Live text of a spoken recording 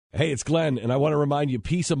Hey, it's Glenn, and I want to remind you,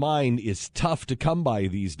 peace of mind is tough to come by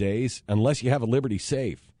these days unless you have a Liberty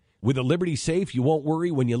Safe. With a Liberty Safe, you won't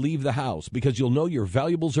worry when you leave the house because you'll know your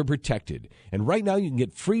valuables are protected. And right now, you can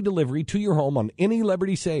get free delivery to your home on any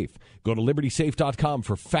Liberty Safe. Go to LibertySafe.com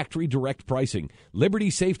for factory direct pricing.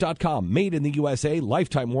 LibertySafe.com, made in the USA,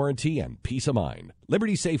 lifetime warranty, and peace of mind.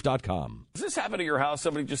 LibertySafe.com. Does this happen at your house?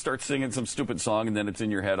 Somebody just starts singing some stupid song and then it's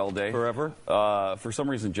in your head all day? Forever? For some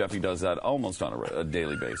reason, Jeffy does that almost on a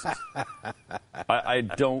daily basis. I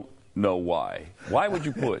don't know why. Why would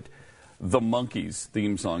you put the Monkees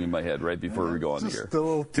theme song in my head right before we go on the air? Just a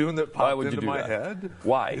little tune that popped into my head.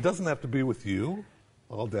 Why? It doesn't have to be with you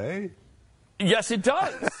all day. Yes, it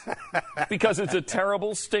does. Because it's a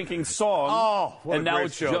terrible, stinking song. Oh, what and a now great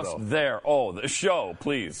it's show, just though. there. Oh, the show,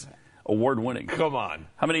 please. Award-winning. Come on.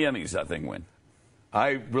 How many Emmys that thing win?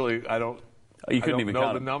 I don't You couldn't I don't even know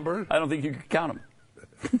count the them. number. I don't think you could count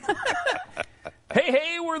them.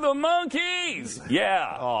 Hey, we're the Monkees.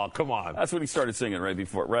 Yeah. Oh, come on. That's what he started singing right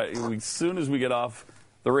before. Right, as soon as we get off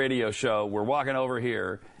the radio show, we're walking over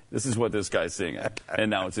here. This is what this guy's singing,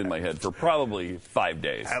 and now it's in my head for probably 5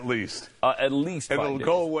 days. At least. At least 5 And days. it'll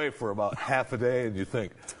go away for about half a day, and you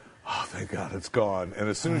think, oh, thank God it's gone. And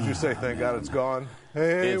as soon as you say, thank God it's gone,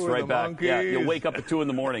 hey, It's we're right the back. Monkees. Yeah, you'll wake up at 2 in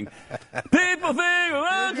the morning. People think we're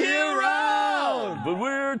monkey around, but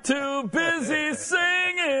we're too busy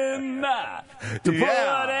singing to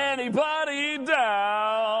put anybody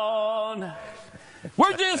down.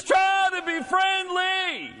 We're just trying to be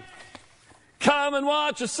friendly. Come and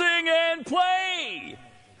watch us sing and play.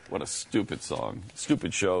 What a stupid song.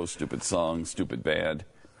 Stupid show, stupid song, stupid band.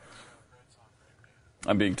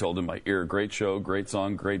 I'm being told in my ear, great show, great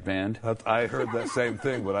song, great band. I heard that same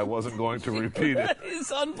thing, but I wasn't going to repeat it. That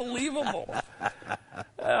is unbelievable.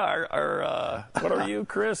 What are you,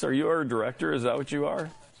 Chris? Are you our director? Is that what you are?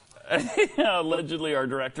 Allegedly, our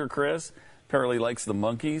director, Chris, apparently likes the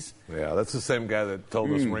Monkees. Yeah, that's the same guy that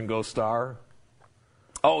told us Ringo Starr.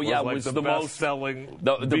 Oh, yeah, was was the the most best-selling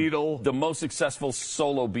the Beatle. the most successful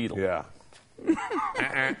solo Beatle. Yeah.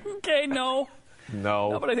 Okay, no,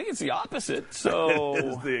 No. but I think it's the opposite. So It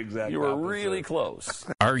is the exact you were opposite. really close.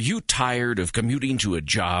 Are you tired of commuting to a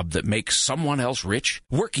job that makes someone else rich?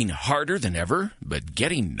 Working harder than ever, but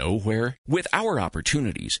getting nowhere? With our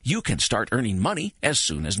opportunities, you can start earning money as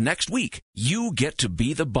soon as next week. You get to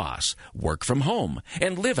be the boss, work from home,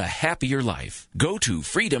 and live a happier life. Go to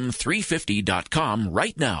freedom350.com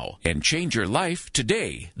right now and change your life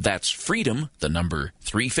today. That's freedom, the number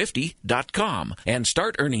 350.com, and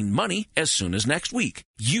start earning money as soon as next week.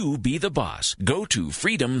 You be the boss. Go to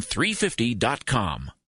freedom350.com.